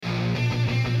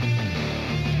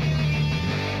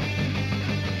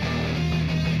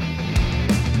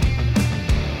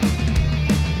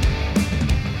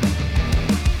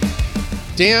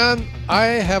Dan, I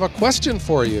have a question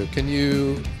for you. Can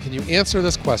you answer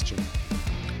this question?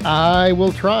 I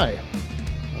will try.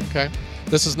 Okay.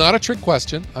 This is not a trick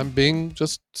question. I'm being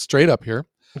just straight up here.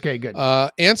 Okay, good.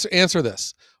 Answer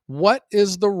this. What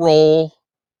is the role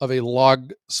of a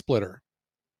log splitter?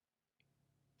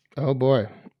 Oh boy.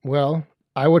 Well,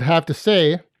 I would have to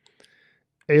say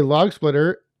a log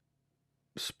splitter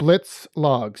splits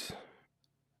logs.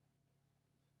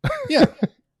 Yeah.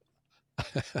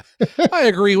 I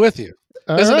agree with you.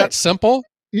 Isn't that simple?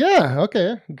 Yeah,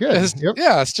 okay, good. Yep.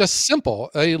 Yeah, it's just simple.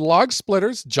 A log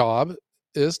splitter's job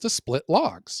is to split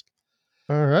logs.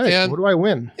 All right. And what do I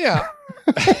win? Yeah.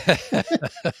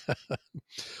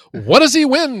 What does he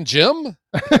win, Jim?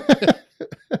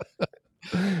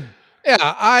 Yeah,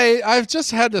 I've just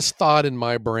had this thought in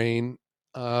my brain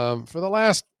for the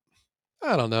last,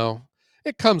 I don't know,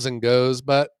 it comes and goes,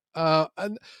 but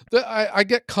I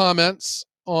get comments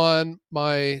on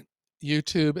my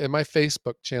YouTube and my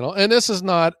Facebook channel, and this is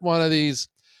not one of these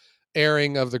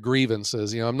airing of the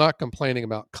grievances. I'm not complaining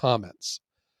about comments.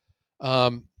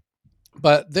 But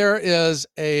there is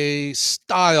a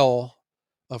style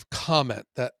of comment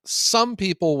that some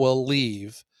people will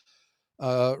leave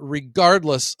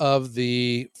regardless of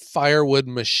the firewood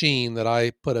machine that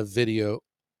I put a video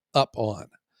up on,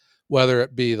 whether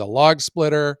it be the log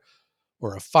splitter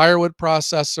or a firewood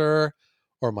processor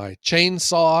or my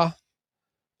chainsaw,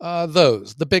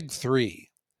 the big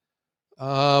three.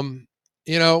 When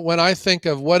I think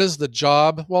of what is the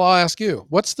job, well, I'll ask you,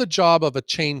 what's the job of a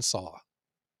chainsaw?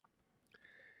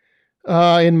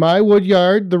 In my wood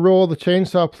yard, the role the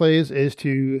chainsaw plays is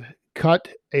to cut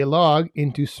a log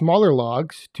into smaller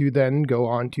logs to then go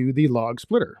onto the log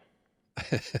splitter.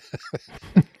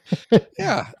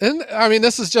 Yeah. And I mean,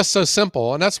 this is just so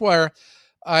simple. And that's where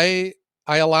I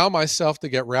allow myself to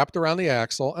get wrapped around the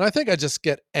axle. And I think I just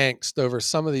get angst over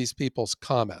some of these people's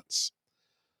comments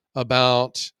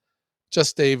about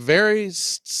just a very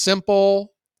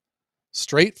simple,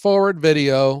 straightforward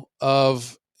video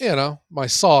of, my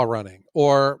saw running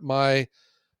or my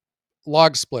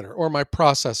log splitter or my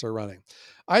processor running.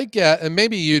 I get, and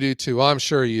maybe you do too, I'm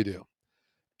sure you do.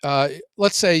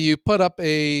 Let's say you put up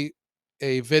a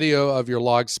video of your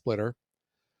log splitter,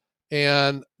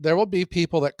 and there will be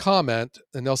people that comment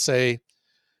and they'll say,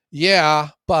 yeah,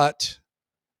 but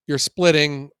you're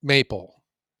splitting maple.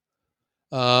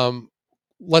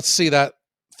 Let's see that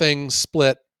thing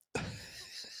split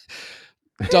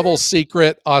double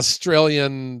secret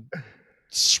Australian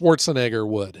Schwarzenegger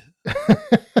wood.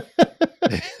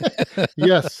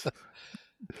 Yes.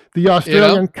 The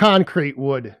Australian concrete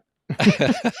wood.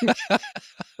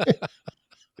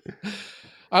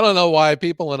 I don't know why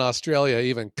people in Australia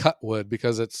even cut wood,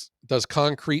 because does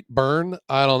concrete burn?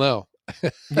 I don't know.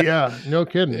 Yeah, no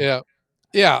kidding. Yeah.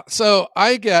 Yeah. So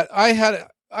I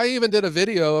even did a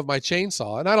video of my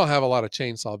chainsaw, and I don't have a lot of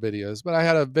chainsaw videos, but I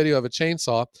had a video of a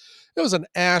chainsaw. It was an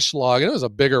ash log, and it was a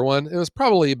bigger one. It was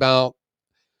probably about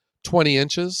 20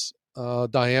 inches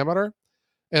diameter.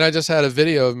 And I just had a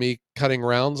video of me cutting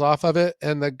rounds off of it.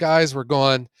 And the guys were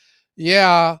going,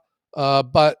 yeah,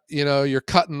 but, you're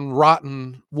cutting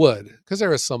rotten wood, because there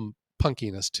was some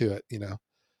punkiness to it,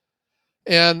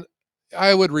 And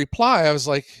I would reply, I was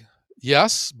like,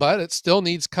 yes, but it still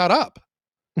needs cut up.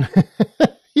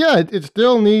 Yeah, it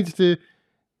still needs to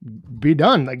be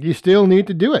done. Like, you still need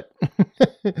to do it.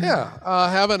 Yeah,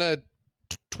 having a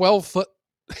 12-foot,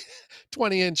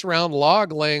 20-inch round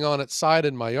log laying on its side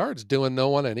in my yard's doing no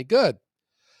one any good.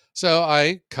 So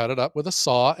I cut it up with a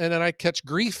saw, and then I catch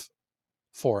grief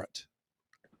for it.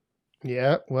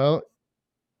 Yeah, well,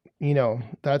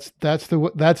 that's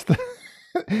the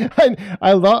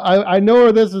I know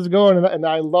where this is going, and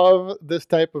I love this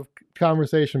type of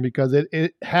conversation, because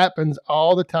it happens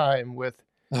all the time with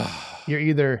you're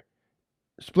either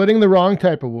splitting the wrong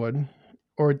type of wood,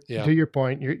 or to your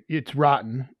point, it's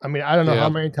rotten. I mean, I don't know how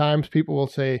many times people will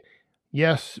say,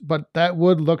 yes, but that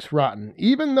wood looks rotten,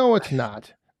 even though it's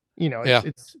not.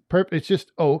 It's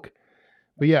just oak.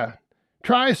 But yeah,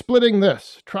 try splitting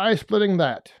this, try splitting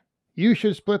that. You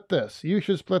should split this, you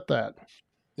should split that.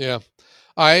 Yeah.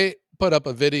 I put up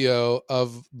a video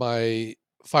of my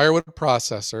firewood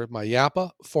processor, my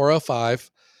Yappa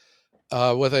 405,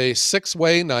 with a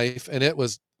 6-way knife, and it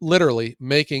was literally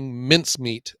making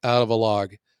mincemeat out of a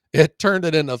log. It turned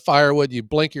it into firewood. You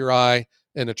blink your eye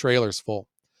and the trailer's full.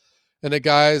 And the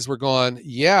guys were going,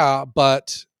 yeah,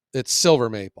 but it's silver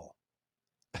maple.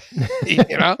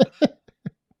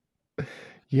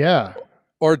 Yeah.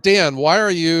 Or, Dan, why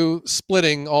are you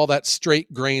splitting all that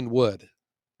straight grained wood?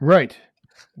 Right.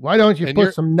 Why don't you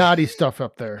put some knotty stuff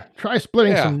up there? Try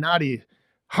splitting some knotty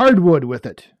hardwood with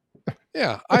it.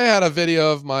 Yeah, I had a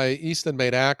video of my Easton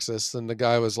made axis, and the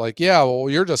guy was like, "Yeah, well,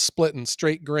 you're just splitting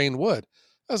straight grain wood."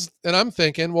 And I'm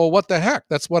thinking, well, what the heck?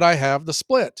 That's what I have to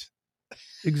split.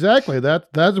 Exactly.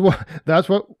 That's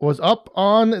what was up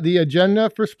on the agenda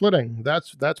for splitting.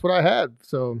 That's what I had.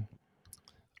 So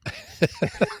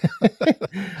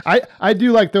I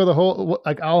do like though the whole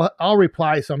like I'll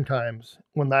reply sometimes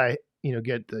when I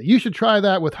get you should try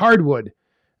that with hardwood,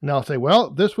 and I'll say, well,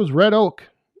 this was red oak,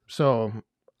 so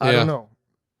I don't Yeah, know.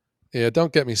 yeah.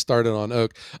 Don't get me started on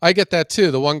oak. I get that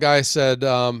too. The one guy said,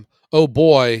 "Oh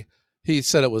boy," he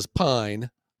said it was pine.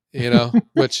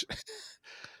 Which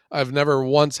I've never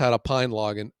once had a pine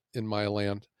log in my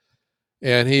land.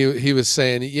 And he was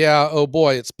saying, "Yeah, oh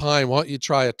boy, it's pine. Why don't you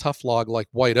try a tough log like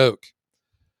white oak?"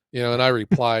 And I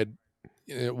replied,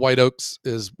 "White oaks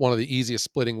is one of the easiest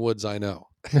splitting woods I know."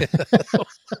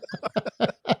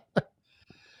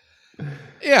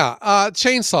 Yeah,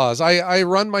 chainsaws. I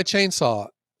run my chainsaw.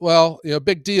 Well,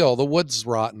 big deal. The wood's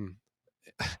rotten.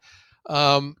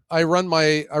 I run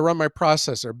my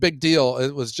processor. Big deal.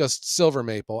 It was just silver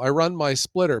maple. I run my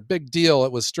splitter. Big deal.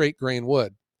 It was straight grain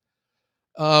wood.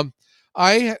 Um,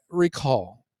 I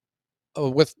recall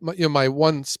with my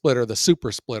one splitter, the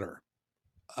super splitter.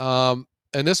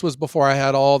 And this was before I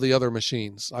had all the other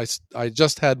machines. I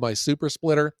just had my super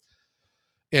splitter,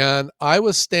 and I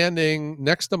was standing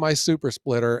next to my super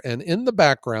splitter, and in the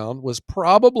background was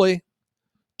probably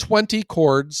 20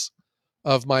 cords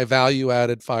of my value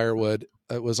added firewood.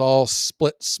 It was all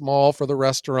split small for the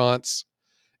restaurants,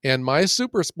 and my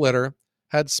super splitter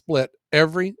had split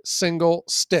every single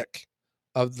stick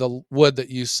of the wood that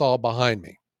you saw behind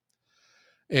me.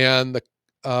 And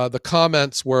the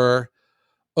comments were,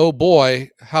 "Oh boy,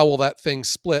 how will that thing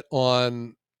split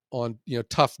on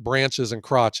tough branches and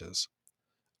crotches?"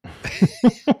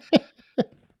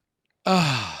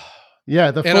 Ah,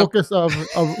 Yeah, the and I'm focus of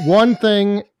one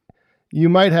thing, you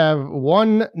might have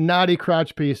one knotty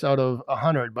crotch piece out of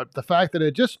 100, but the fact that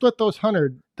it just split those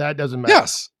 100, that doesn't matter.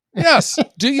 yes, yes.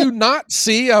 Do you not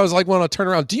see? I was like, when I turn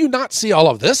around, do you not see all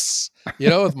of this?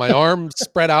 With my arms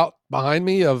spread out behind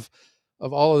me of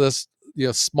all of this,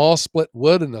 small split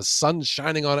wood, and the sun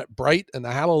shining on it bright, and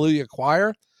the Hallelujah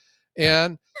choir,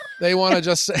 and they want to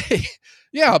just say,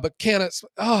 "Yeah, but can it?"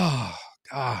 Oh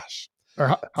gosh, Or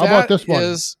how about that this one?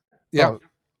 is, yeah, Oh,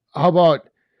 how about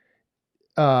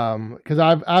because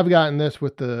I've gotten this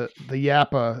with the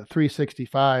Yappa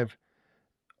 365.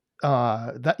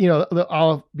 That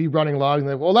I'll be running logs,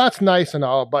 and well, that's nice and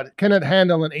all, but can it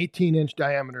handle an 18-inch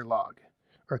diameter log,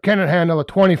 or can it handle a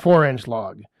 24-inch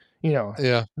log? You know,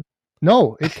 yeah,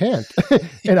 no, it can't,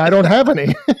 and I don't have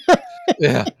any.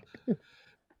 yeah.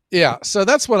 Yeah, so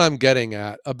that's what I'm getting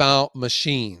at about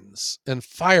machines and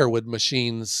firewood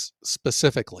machines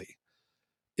specifically,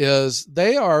 is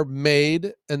they are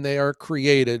made and they are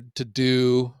created to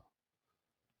do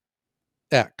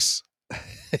X.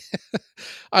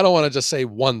 I don't want to just say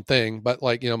one thing, but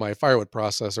like, my firewood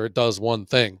processor, it does one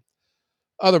thing.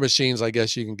 Other machines, I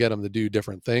guess you can get them to do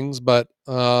different things, but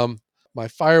my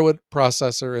firewood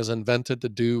processor is invented to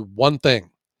do one thing,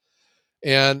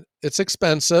 and it's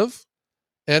expensive,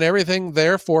 and everything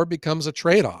therefore becomes a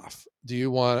trade-off. Do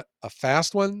you want a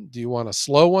fast one? Do you want a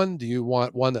slow one? Do you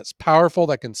want one that's powerful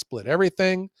that can split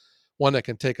everything? One that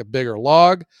can take a bigger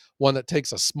log? One that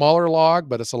takes a smaller log,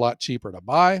 but it's a lot cheaper to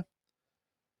buy?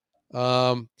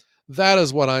 Um, that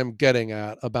is what I'm getting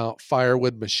at about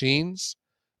firewood machines.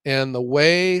 And the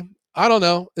way, I don't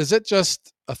know, is it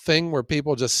just a thing where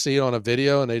people just see it on a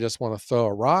video and they just want to throw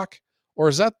a rock? Or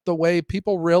is that the way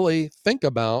people really think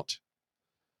about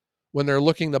when they're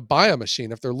looking to buy a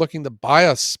machine? If they're looking to buy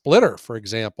a splitter, for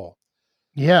example,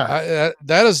 Yeah,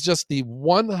 that is just the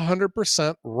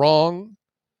 100% wrong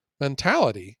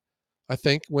mentality, I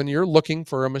think, when you're looking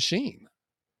for a machine.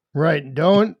 right.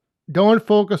 Don't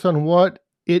focus on what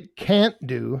it can't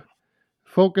do.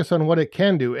 Focus on what it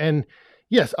can do. And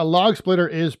yes, a log splitter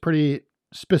is pretty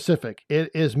specific.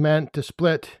 It is meant to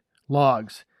split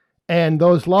logs. And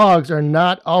those logs are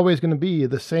not always going to be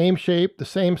the same shape, the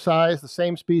same size, the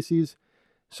same species.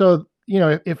 So,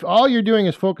 if all you're doing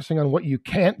is focusing on what you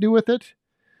can't do with it,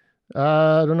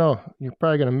 I don't know. You're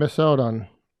probably going to miss out on.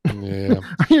 Yeah.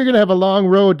 You're going to have a long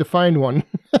road to find one.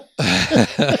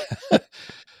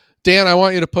 Dan, I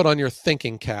want you to put on your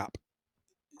thinking cap.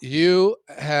 You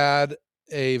had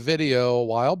a video a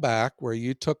while back where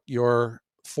you took your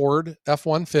Ford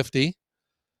F-150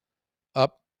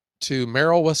 up to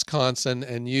Merrill, Wisconsin,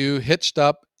 and you hitched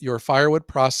up your firewood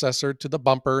processor to the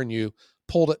bumper and you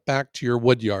pulled it back to your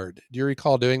wood yard. Do you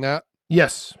recall doing that?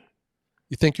 Yes.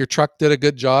 You think your truck did a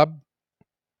good job?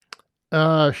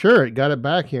 Sure. Got it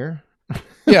back here.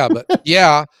 Yeah,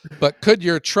 but could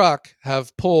your truck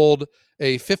have pulled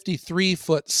a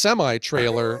 53-foot semi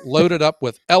trailer loaded up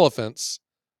with elephants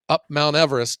up Mount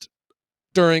Everest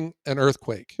during an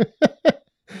earthquake?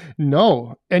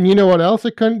 No. And you know what else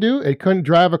it couldn't do? It couldn't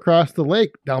drive across the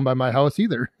lake down by my house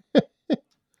either.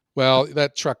 Well,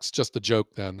 that truck's just a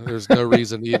joke then. There's no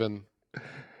reason even.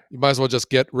 You might as well just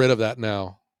get rid of that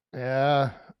now.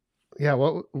 Yeah. Yeah,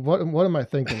 what am I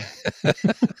thinking?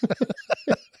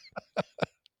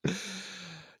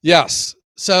 Yes.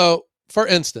 So, for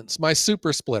instance, my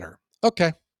super splitter.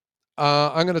 Okay.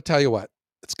 I'm going to tell you what,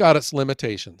 it's got its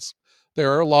limitations.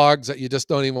 There are logs that you just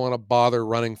don't even want to bother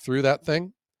running through that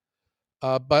thing.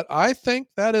 But I think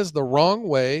that is the wrong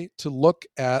way to look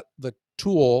at the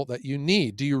tool that you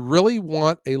need. Do you really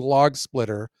want a log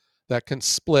splitter that can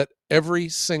split every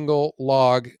single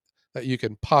log that you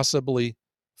can possibly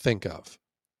think of?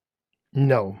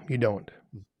 No, you don't.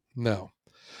 No.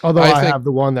 Although I I think have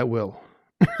the one that will.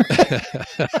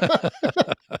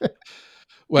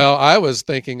 well, I was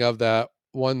thinking of that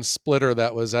one splitter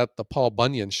that was at the Paul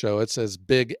Bunyan show. It's as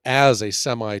big as a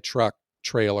semi truck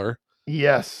trailer,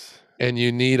 Yes. and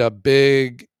you need a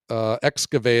big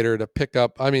excavator to pick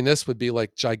up. I mean, this would be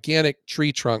like gigantic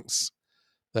tree trunks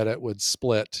that it would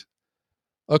split.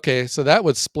 Okay, so that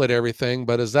would split everything,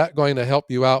 but is that going to help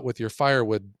you out with your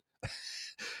firewood,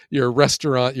 your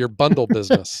restaurant, your bundle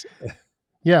business?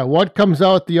 Yeah, what comes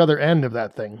out the other end of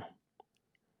that thing?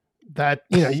 That,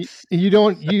 you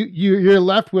don't you're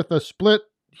left with a split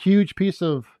huge piece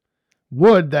of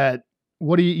wood that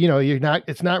what do you're not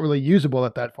it's not really usable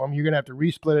at that form. You're going to have to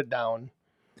resplit it down.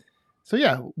 So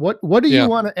yeah, what do you Yeah.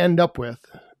 want to end up with?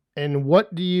 And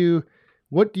what do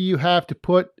you have to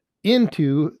put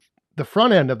into the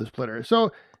front end of the splitter?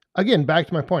 So again, back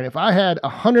to my point. If I had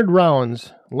 100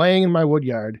 rounds laying in my wood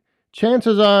yard,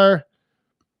 chances are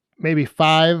maybe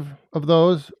 5 of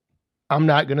those I'm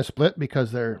not going to split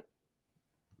because they're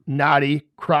knotty,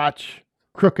 crotch,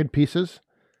 crooked pieces.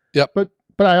 Yep. But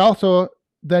I also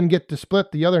then get to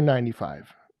split the other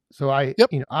 95. So Yep.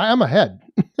 I am ahead.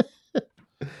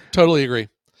 Totally agree.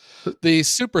 The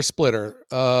super splitter,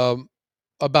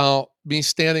 about me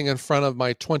standing in front of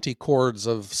my 20 cords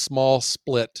of small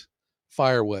split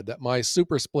firewood that my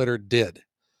super splitter did.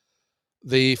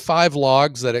 The 5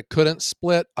 logs that it couldn't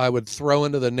split, I would throw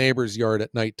into the neighbor's yard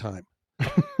at nighttime.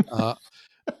 Uh,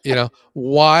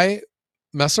 why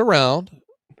mess around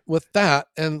with that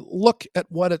and look at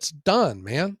what it's done,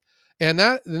 man? And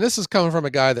this is coming from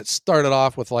a guy that started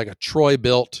off with like a Troy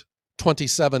built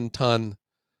 27-ton,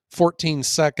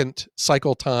 14-second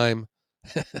cycle time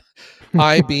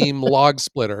I-beam log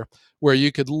splitter where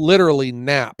you could literally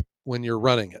nap when you're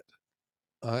running it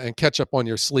and catch up on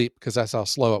your sleep because that's how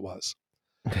slow it was.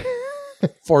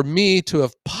 For me to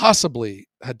have possibly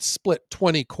had split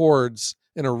 20 cords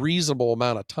in a reasonable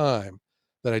amount of time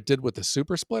that I did with the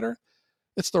super splitter,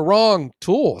 it's the wrong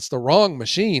tool. It's the wrong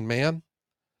machine, man.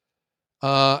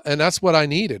 And that's what I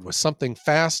needed was something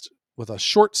fast with a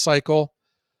short cycle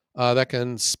that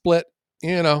can split,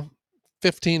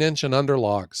 15-inch and under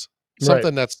logs. Right.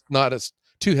 Something that's not as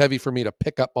too heavy for me to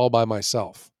pick up all by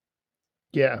myself.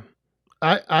 Yeah.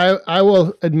 I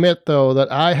will admit though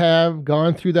that I have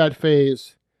gone through that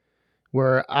phase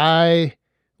where I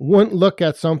wouldn't look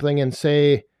at something and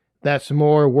say that's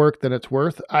more work than it's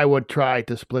worth. I would try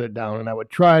to split it down and I would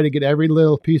try to get every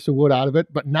little piece of wood out of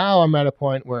it. But now I'm at a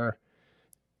point where,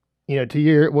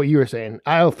 to what you were saying,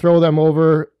 I'll throw them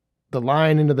over the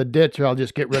line into the ditch or I'll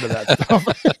just get rid of that stuff.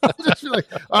 I'll just be like,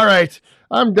 all right,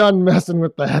 I'm done messing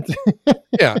with that.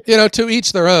 Yeah, to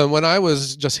each their own. When I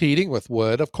was just heating with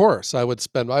wood, of course, I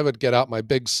would get out my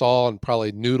big saw and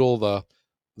probably noodle the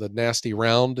nasty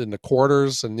round into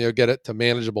quarters and get it to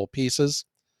manageable pieces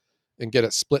and get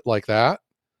it split like that.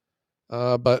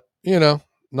 But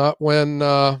not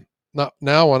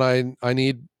now when I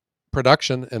need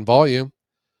production and volume.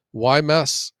 Why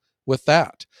mess with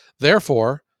that?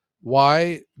 Therefore,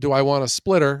 why do I want a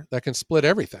splitter that can split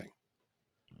everything?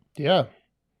 Yeah.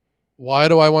 Why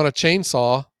do I want a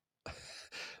chainsaw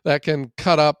that can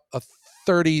cut up a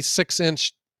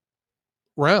 36-inch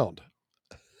round?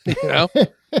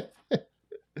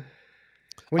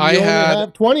 When I you only had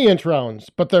have 20-inch rounds,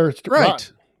 but they're right.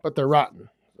 rotten. But they're rotten.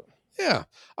 Yeah.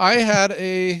 I had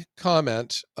a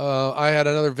comment. I had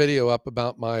another video up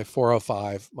about my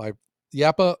 405, my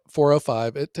Yappa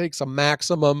 405. It takes a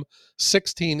maximum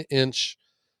 16-inch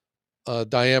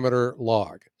diameter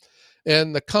log.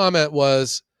 And the comment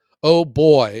was, oh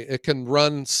boy, it can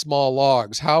run small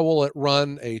logs. How will it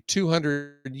run a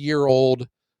 200-year-old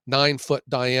 9-foot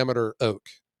diameter oak?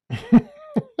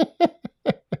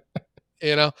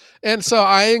 you know? And so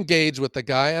I engaged with the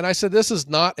guy and I said, this is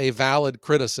not a valid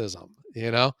criticism,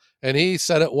 you know? And he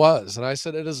said it was. And I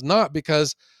said, it is not,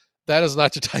 because that is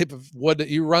not the type of wood that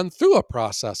you run through a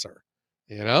processor,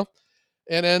 you know?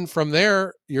 And then from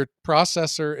there, your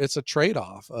processor, it's a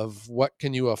trade-off of what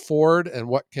can you afford and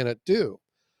what can it do.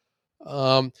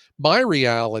 My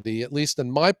reality, at least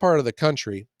in my part of the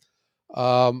country,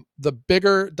 the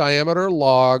bigger diameter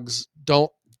logs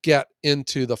don't get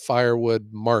into the firewood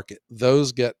market.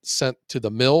 Those get sent to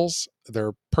the mills.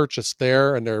 They're purchased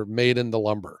there and they're made into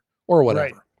lumber or Right.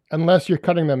 whatever. Unless you're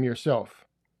cutting them yourself.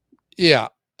 Yeah.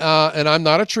 And I'm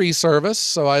not a tree service,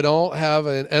 so I don't have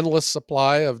an endless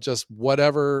supply of just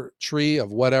whatever tree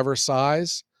of whatever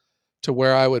size to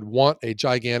where I would want a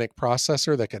gigantic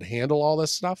processor that could handle all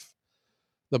this stuff.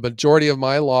 The majority of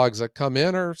my logs that come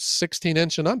in are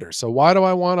 16-inch and under. So why do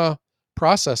I want a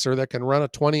processor that can run a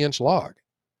 20-inch log?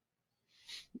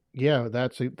 Yeah,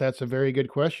 that's a very good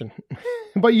question.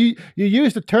 But you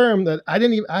used a term that I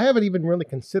haven't even really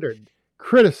considered,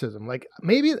 criticism. Like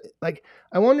maybe like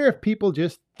I wonder if people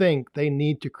just think they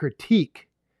need to critique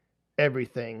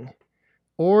everything,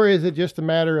 or is it just a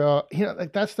matter of,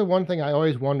 like that's the one thing I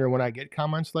always wonder when I get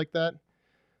comments like that.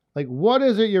 Like what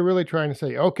is it you're really trying to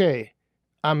say? Okay,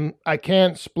 I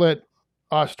can't split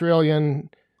Australian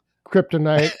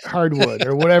kryptonite hardwood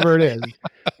or whatever it is.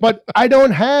 But I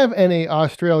don't have any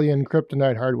Australian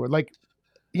kryptonite hardwood. Like,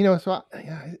 so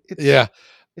yeah, Yeah,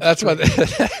 it's that's what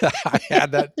tricky. I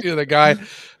had that too.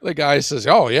 The guy says,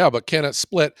 "Oh yeah, but can it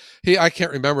split?" I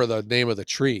can't remember the name of the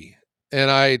tree, and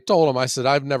I told him, I said,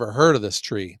 "I've never heard of this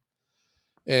tree,"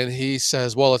 and he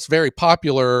says, "Well, it's very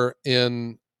popular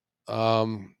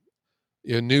um,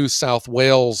 in New South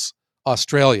Wales,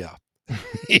 Australia."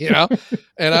 you know,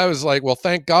 and I was like, "Well,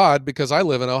 thank God, because I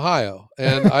live in Ohio,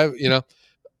 and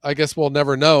I guess we'll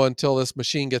never know until this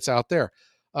machine gets out there."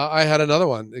 I had another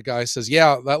one. The guy says,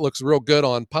 "Yeah, that looks real good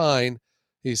on pine."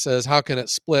 He says, "How can it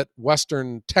split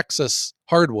Western Texas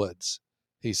hardwoods?"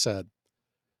 He said,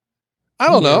 "I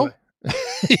don't Yeah,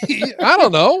 know. I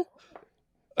don't know."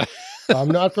 I'm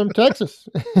not from Texas.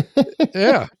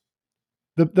 Yeah.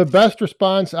 The best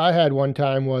response I had one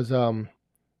time was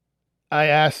I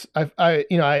asked I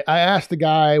asked the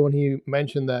guy when he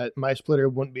mentioned that my splitter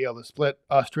wouldn't be able to split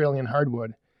Australian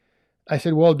hardwood. I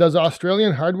said, "Well, does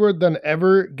Australian hardwood then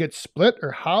ever get split,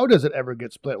 or how does it ever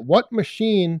get split? What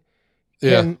machine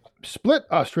Yeah. can split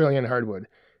Australian hardwood?"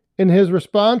 And his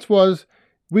response was,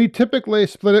 "We typically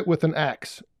split it with an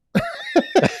axe."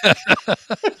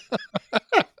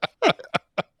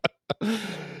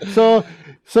 So,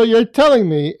 so you're telling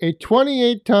me a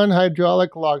 28-ton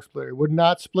hydraulic log splitter would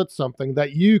not split something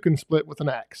that you can split with an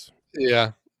axe?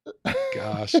 Yeah.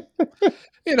 Gosh.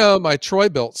 My Troy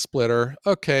built splitter,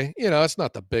 okay, it's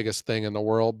not the biggest thing in the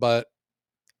world, but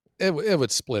it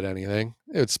would split anything.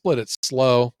 It would split it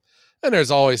slow. And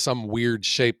there's always some weird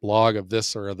shaped log of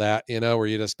this or that, where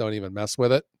you just don't even mess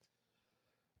with it.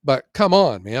 But come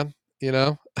on, man,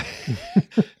 it'll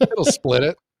split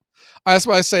it. That's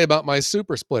what I say about my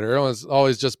super splitter. It was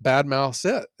always just bad mouth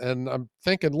it. And I'm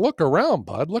thinking, look around,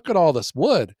 bud. Look at all this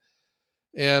wood.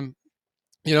 And,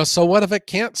 so what if it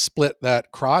can't split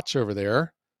that crotch over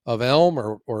there of elm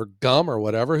or gum or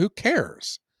whatever? Who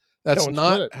cares? That's Don't split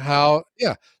not it. how,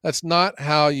 yeah, that's not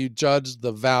how you judge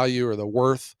the value or the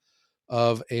worth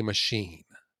of a machine,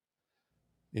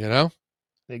 you know?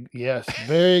 Yes,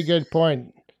 very good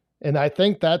point. And I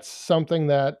think that's something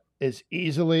that is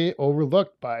easily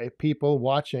overlooked by people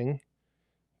watching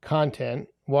content,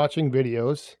 watching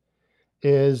videos,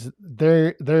 is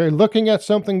they're looking at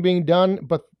something being done,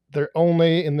 but they're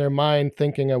only in their mind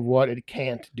thinking of what it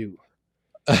can't do.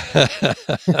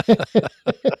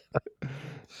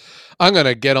 I'm going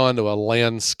to get onto a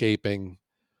landscaping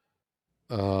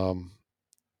um,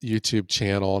 YouTube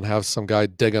channel and have some guy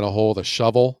digging a hole with a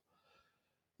shovel.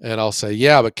 And I'll say,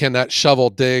 yeah, but can that shovel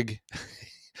dig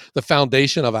the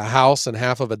foundation of a house in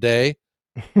half of a day?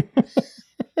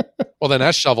 Well, then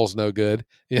that shovel's no good.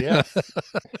 Yeah.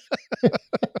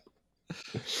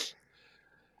 Yes.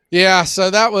 Yeah. So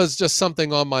that was just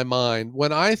something on my mind.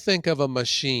 When I think of a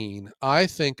machine, I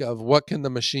think of what can the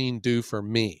machine do for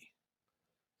me,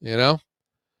 you know?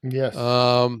 Yes.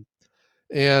 Um,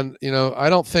 and I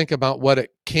don't think about what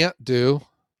it can't do.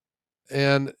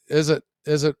 And is it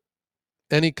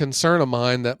any concern of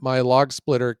mine that my log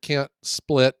splitter can't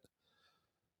split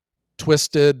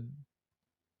twisted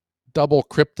double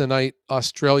kryptonite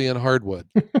Australian hardwood?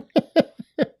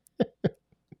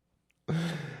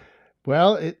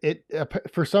 Well, it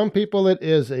for some people it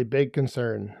is a big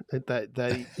concern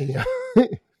that.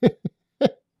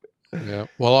 Yeah.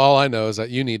 Well, all I know is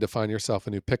that you need to find yourself a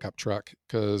new pickup truck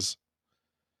because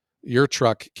your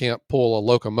truck can't pull a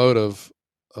locomotive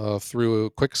through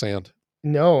quicksand.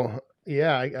 No,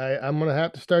 yeah, I'm gonna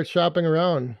have to start shopping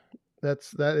around. That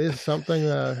is something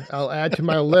I'll add to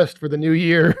my list for the new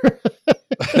year.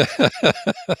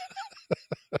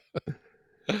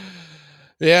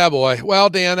 Yeah, boy. Well,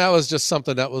 Dan, that was just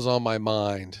something that was on my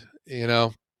mind.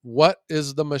 What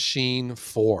is the machine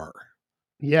for?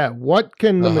 Yeah, what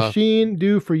can the Uh-huh. machine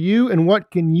do for you, and what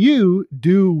can you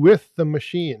do with the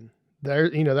machine?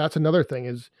 That's another thing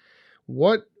is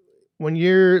what when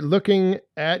you're looking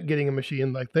at getting a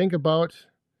machine, like think about,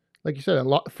 like you said,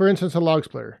 for instance, a log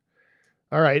splitter.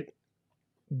 All right,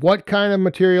 what kind of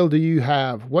material do you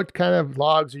have? What kind of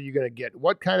logs are you going to get?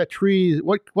 What kind of trees?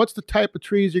 What's the type of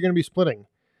trees you're going to be splitting?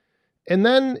 And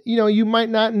then, you might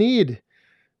not need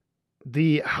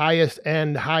the highest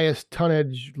end, highest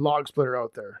tonnage log splitter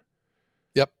out there.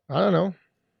 Yep. I don't know.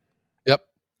 Yep.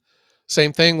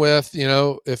 Same thing with,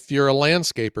 if you're a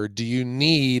landscaper, do you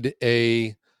need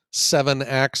a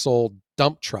 7-axle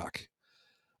dump truck?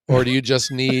 Or do you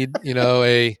just need,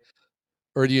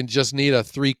 or do you just need a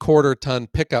 3/4 ton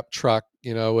pickup truck,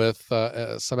 with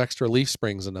some extra leaf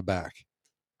springs in the back?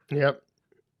 Yep.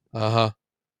 Uh-huh.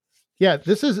 Yeah,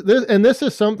 this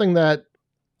is something that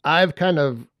I've kind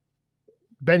of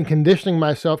been conditioning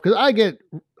myself, because I get,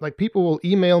 like, people will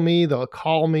email me, they'll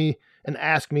call me and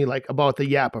ask me, like, about the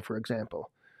Yappa, for example,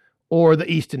 or the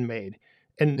Easton Made.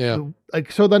 And Yeah.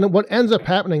 so then what ends up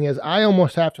happening is I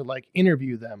almost have to, like,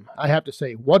 interview them. I have to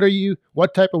say, what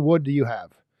type of wood do you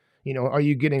have? Are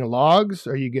you getting logs?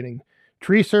 Are you getting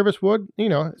tree service wood?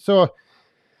 So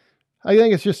I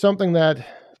think it's just something that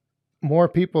more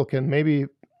people can maybe,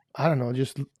 I don't know,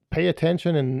 just pay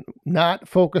attention and not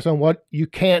focus on what you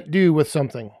can't do with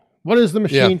something. What is the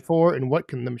Yeah. machine for, and what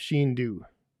can the machine do?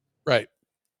 Right.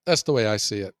 That's the way I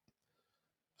see it.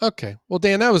 Okay. Well,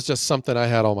 Dan, that was just something I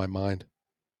had on my mind.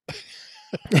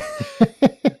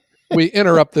 We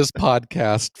interrupt this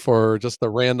podcast for just a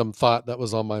random thought that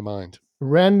was on my mind.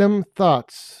 Random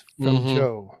thoughts from Mm-hmm.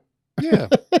 Joe. Yeah.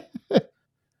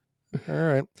 All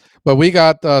right. But we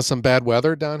got some bad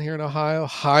weather down here in Ohio,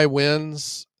 high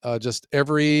winds, just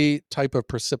every type of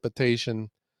precipitation,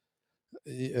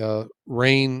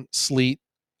 rain, sleet,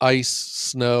 ice,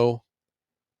 snow,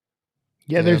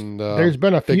 Yeah, and there's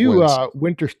been a big few winds.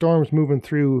 winter storms moving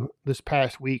through this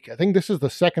past week. I think this is the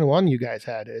second one you guys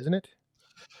had, isn't it?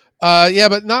 Yeah,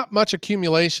 but not much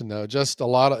accumulation though. Just a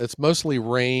lot of, it's mostly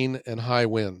rain and high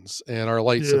winds, and our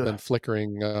lights have Yeah. been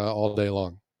flickering all day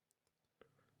long.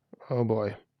 Oh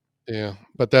boy. Yeah,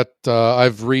 but that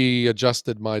I've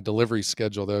readjusted my delivery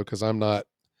schedule though, because I'm not,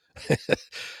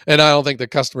 and I don't think the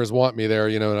customers want me there,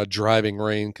 in a driving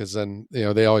rain, because then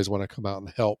they always want to come out and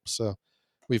help. So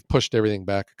we've pushed everything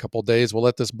back a couple of days. We'll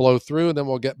let this blow through, and then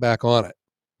we'll get back on it.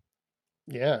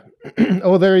 Yeah.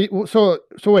 Oh, so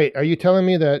wait, are you telling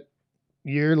me that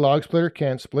your log splitter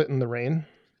can't split in the rain?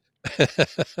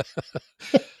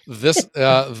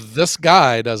 This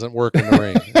guy doesn't work in the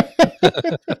rain.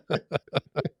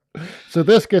 So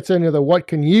this gets into the what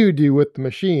can you do with the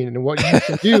machine, and what you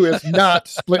can do is not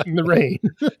split in the rain.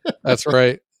 That's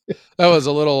right. That was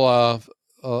a little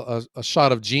a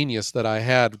shot of genius that I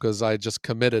had, because I just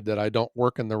committed that I don't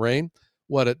work in the rain.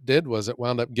 What it did was it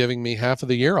wound up giving me half of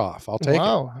the year off. I'll take it.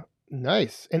 Wow,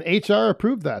 nice. And HR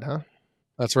approved that, huh?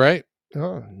 That's right.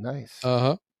 Oh, nice.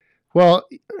 Uh-huh. Well,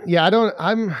 yeah,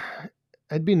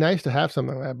 it'd be nice to have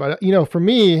something like that, but for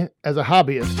me as a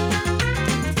hobbyist,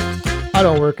 I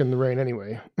don't work in the rain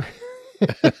anyway.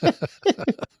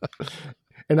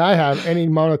 And I have any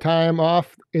amount of time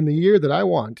off in the year that I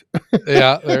want.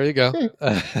 Yeah, there you go.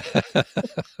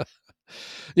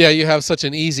 Yeah, you have such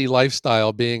an easy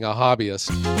lifestyle being a hobbyist.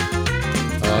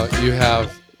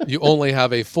 You only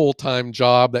have a full-time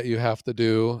job that you have to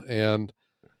do, and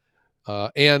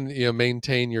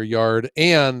maintain your yard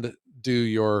and do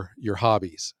your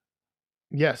hobbies.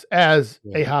 Yes, as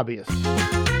Yeah. a hobbyist.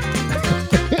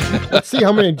 Let's see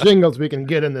how many jingles we can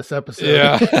get in this episode.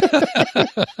 Yeah.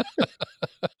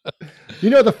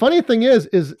 The funny thing is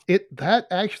that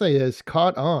actually is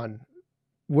caught on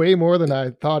way more than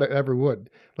I thought it ever would.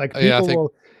 Like,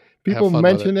 people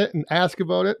mention it and ask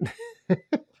about it.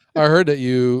 I heard that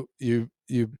you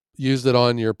used it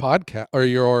on your podcast or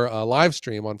your live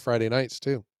stream on Friday nights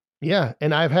too. Yeah,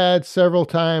 and I've had several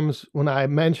times when I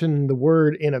mention the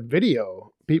word in a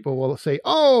video, people will say,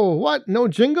 "Oh, what? No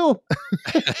jingle?"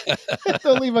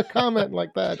 They'll leave a comment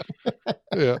like that.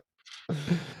 Yeah.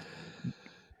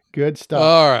 Good stuff.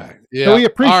 All right. Yeah. So we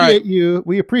appreciate you.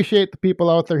 We appreciate the people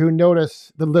out there who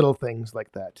notice the little things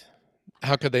like that.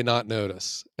 How could they not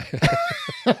notice?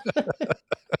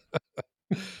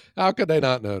 How could they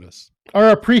not notice? Or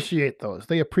appreciate those.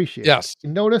 They appreciate. Yes.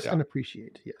 Notice Yeah. and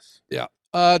appreciate. Yes. Yeah.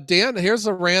 Dan, here's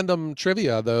a random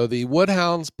trivia though. The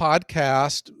Woodhounds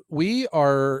podcast, we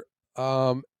are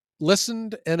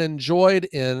listened and enjoyed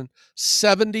in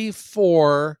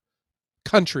 74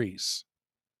 countries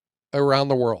around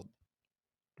the world.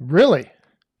 Really?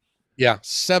 Yeah,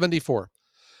 74.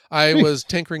 I Jeez. was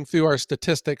tinkering through our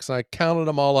statistics and I counted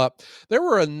them all up. There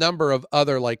were a number of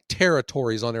other like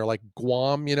territories on there, like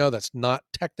Guam, that's not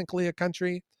technically a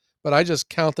country, but I just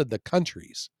counted the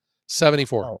countries.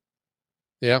 74. Oh,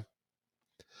 Yeah.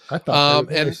 I thought there was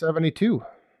only And 72.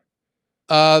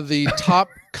 the top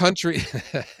country,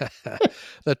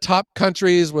 the top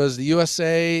countries was the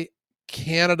USA,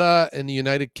 Canada, and the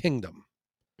United Kingdom.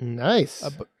 Nice.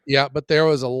 But there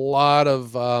was a lot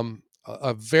of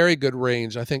a very good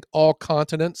range. I think all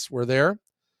continents were there.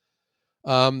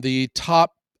 The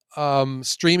top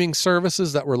streaming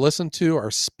services that were listened to are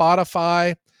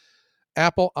Spotify,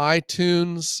 Apple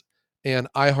iTunes, and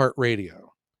iHeartRadio.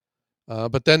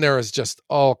 But then there is just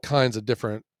all kinds of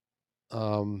different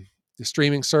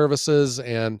streaming services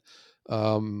and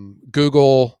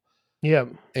Google. Yep.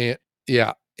 And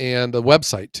and the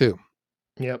website too.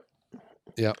 Yep.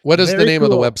 Yeah. What is the name of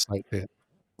the website, Dan?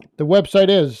 The website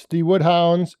is the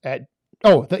Woodhounds at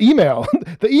the email.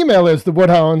 The email is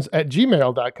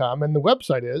thewoodhounds@gmail.com and the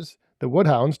website is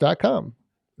thewoodhounds.com.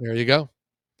 There you go.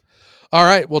 All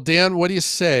right. Well, Dan, what do you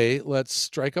say? Let's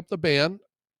strike up the band,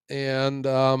 and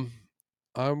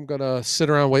I'm gonna sit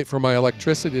around and wait for my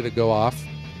electricity to go off,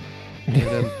 and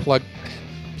then plug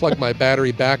my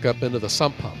battery back up into the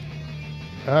sump pump.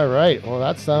 All right. Well,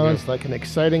 that sounds like an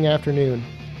exciting afternoon.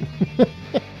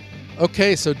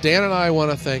 Okay, so Dan and I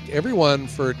want to thank everyone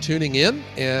for tuning in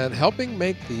and helping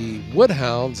make the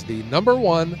Woodhounds the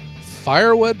 #1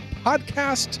 firewood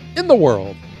podcast in the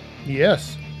world.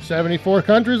 Yes, 74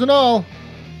 countries in all.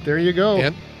 There you go.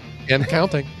 And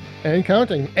counting. And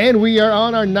counting. And we are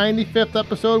on our 95th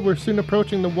episode. We're soon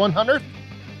approaching the 100th.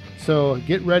 So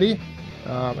get ready.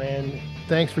 And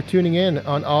thanks for tuning in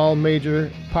on all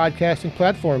major podcasting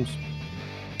platforms.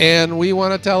 And we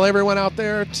want to tell everyone out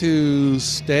there to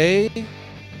stay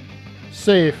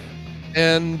safe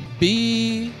and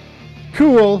be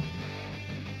cool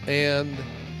and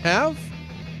have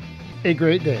a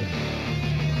great day.